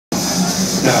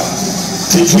Now,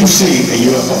 did you see a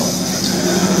UFO?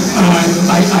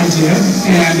 I did,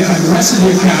 and the rest of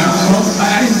the account,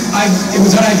 it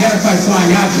was an unidentified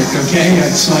flying object, okay?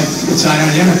 It's like, it's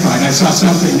unidentified. I saw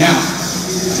something. Now,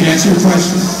 to answer your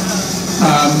question,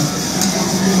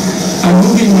 I'm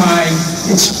moving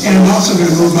and I'm also going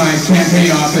to move my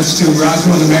campaign office to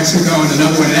Roswell, New Mexico, and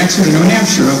another one in Exeter, New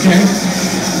Hampshire, okay?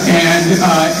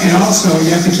 And also,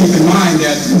 you have to keep in mind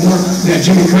that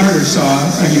Jimmy Carter saw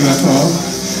a UFO.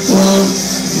 Well,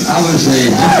 I was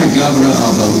a district governor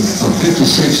of 56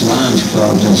 Lions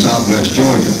clubs in Southwest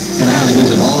Georgia, and I had to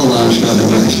visit all the Lions clubs and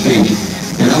make a speech.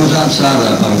 And I was outside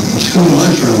a school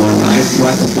lunchroom one night,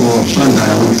 right before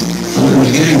sundown, and it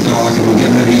was getting dark, and we were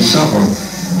getting ready to eat supper.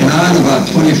 And I and about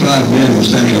 25 men were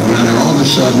standing around, and all of a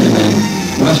sudden, in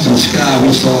the western sky,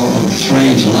 we saw a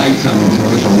strange light coming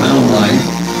through us, a round light,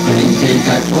 and it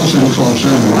got closer and closer,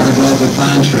 and right above the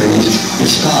pine trees, it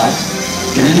stopped.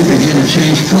 And then it began to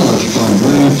change colors from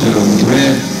blue to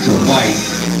red to white.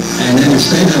 And then it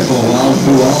stayed there for a while,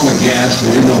 blew all the gas,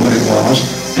 we didn't know what it was,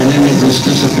 and then it just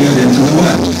disappeared into the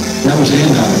west. That was the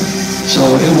end of it. So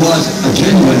it was a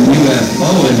genuine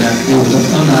UFO in that it was an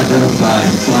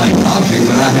unidentified flying object,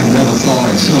 but I have never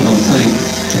thought and still don't think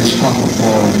it's possible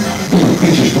for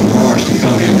creatures from Mars to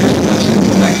come here and visit us and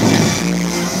go back home.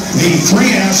 The 3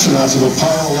 astronauts of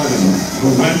Apollo 11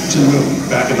 who went to the moon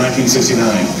back in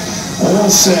 1969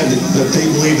 all said that they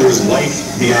believe there's life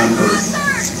beyond Earth.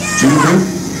 Do you agree?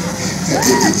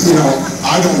 You know,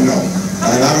 I don't know,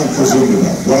 and I don't presume to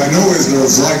know. What I know is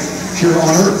there's life here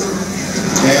on Earth,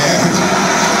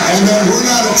 and that we're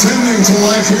not attending to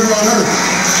life here on Earth.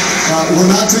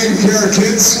 We're not taking care of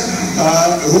kids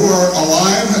who are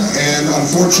alive and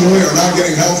unfortunately are not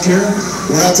getting health care.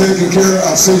 We're not taking care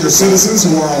of senior citizens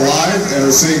who are alive and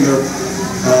are seeing their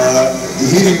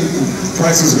heating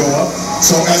prices go up.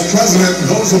 So as president,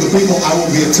 those are the people I will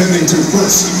be attending to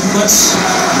first. There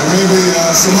may be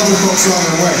some other folks on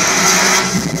their way.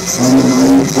 From the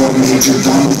Marine Corps Major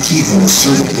Donald Kehoe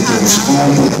asserted that there was far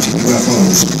more to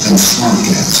UFOs than swamp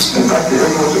gas. In fact, there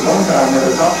was at one time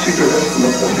a top secret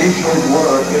estimate that these things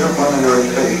were interplanetary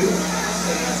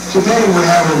spaceships. Today we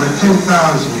have over 10,000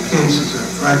 cases of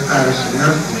Wright-Patterson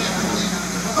Air Force Base,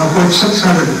 of which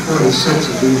 646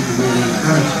 of these remain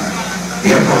unidentified.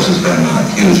 The Air Force has been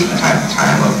accused from time to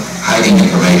time of hiding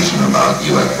information about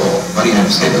UFO. What do you have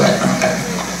to say to that, Colonel?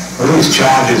 Well, these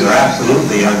charges are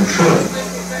absolutely untrue.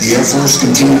 The Air Force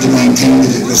continued to maintain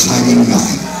that it was hiding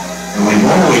nothing. And we've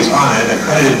always honored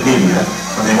accredited media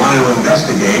when they wanted to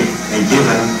investigate a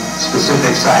given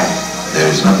specific site.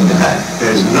 There's nothing to hide.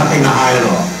 There's nothing to hide at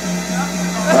all.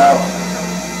 Now,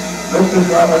 this is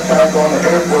not an attack on the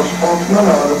Air Force spokesman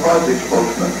or the project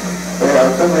spokesman. They are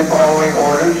simply following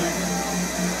orders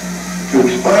to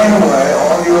explain away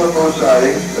all UFO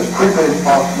sightings as quickly as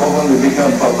possible when they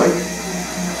become public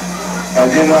and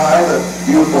deny that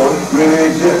UFOs really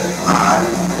exist. 9,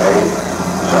 8,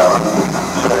 7,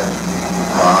 6,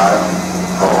 5,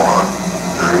 4,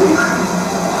 3,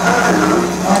 2.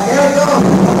 Here it goes.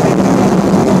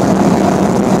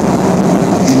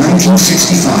 In 1965,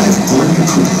 Gordon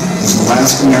Cooper was the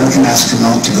last American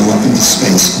astronaut to go up into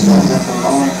space alone.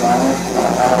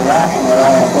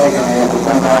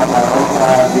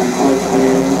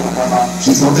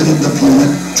 He orbited the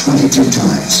planet 22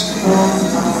 times.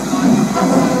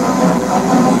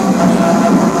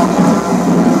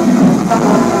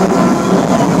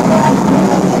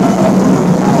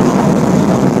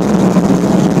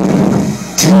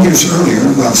 10 years earlier,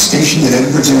 while stationed at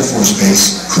Edwards Air Force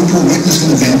Base, Cooper witnessed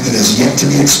an event that has yet to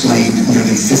be explained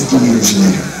nearly 50 years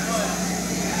later.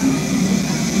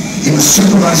 He was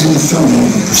supervising the filming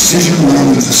of a precision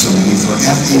landing facility for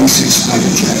F-86 fighter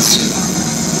jets.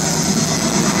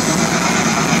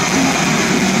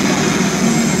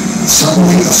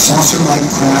 Suddenly, a saucer-like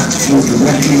craft flew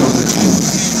directly over the plane.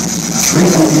 3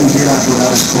 Indian gear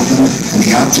apparatus opened, and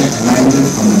the object landed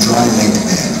on the dry lake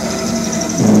bed.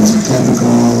 It was a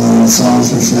typical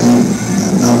saucer shape,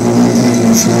 double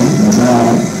rotating shape, and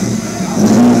dry. And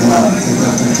then we picked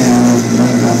up the cameras and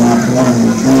laid them up one in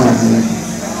the camera.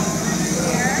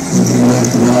 And he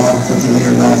lifted it off, put the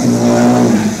gear back in the oil,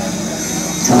 and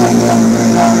tied down the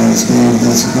radar and stayed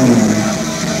disappearing.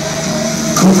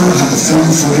 Cooper had the film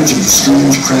footage of the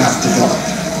strange craft developed.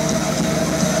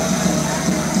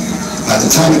 By the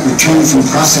time it returned from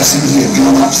processing, he had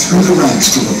gone up through the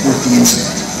ranks to report the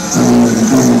incident. I mean, the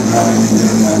crew probably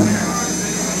did,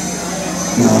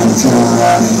 until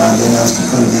arrived at my desk to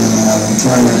put it in a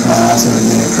trailer class, or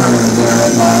it occurred there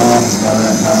at my office by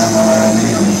that time already.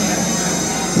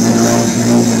 And then arranged for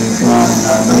him to fly in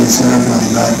our base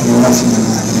airplane back to Washington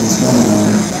and he was going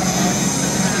over.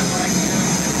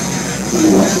 a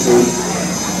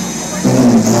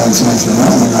chance to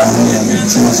run it, I had a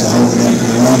chance to hold it up to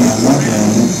the run. I looked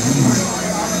at it.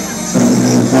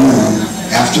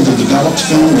 After the developed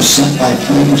film was sent by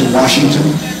plane to Washington,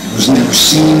 it was never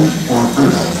seen or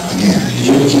heard of again. Did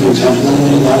you ever keep in touch with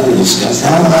anyone about it or discuss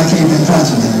that? How would I keep in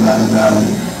touch with anybody about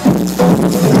it?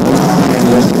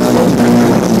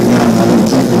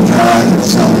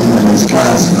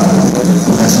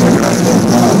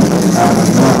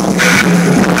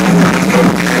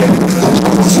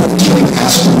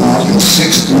 Astronaut and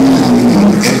sixth man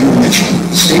named Edgar Mitchell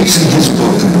states in his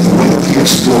book, The Way of the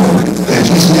Explorer, that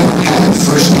he's never had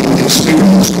first-hand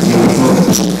experience with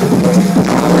UFOs.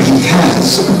 However, he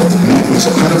has met with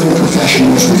credible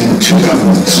professionals within two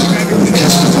governments who have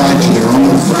testified to their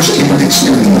own first-hand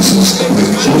experiences with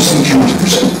close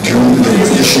encounters during their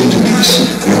official duties.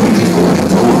 The only people in the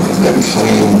world that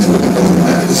claim to have been in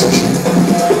that position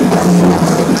are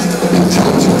former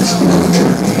intelligence,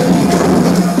 military, and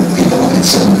government people in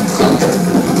some contract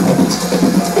agreements.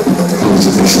 Those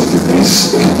official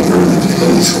duties in the early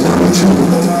days were to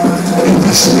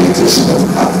investigate this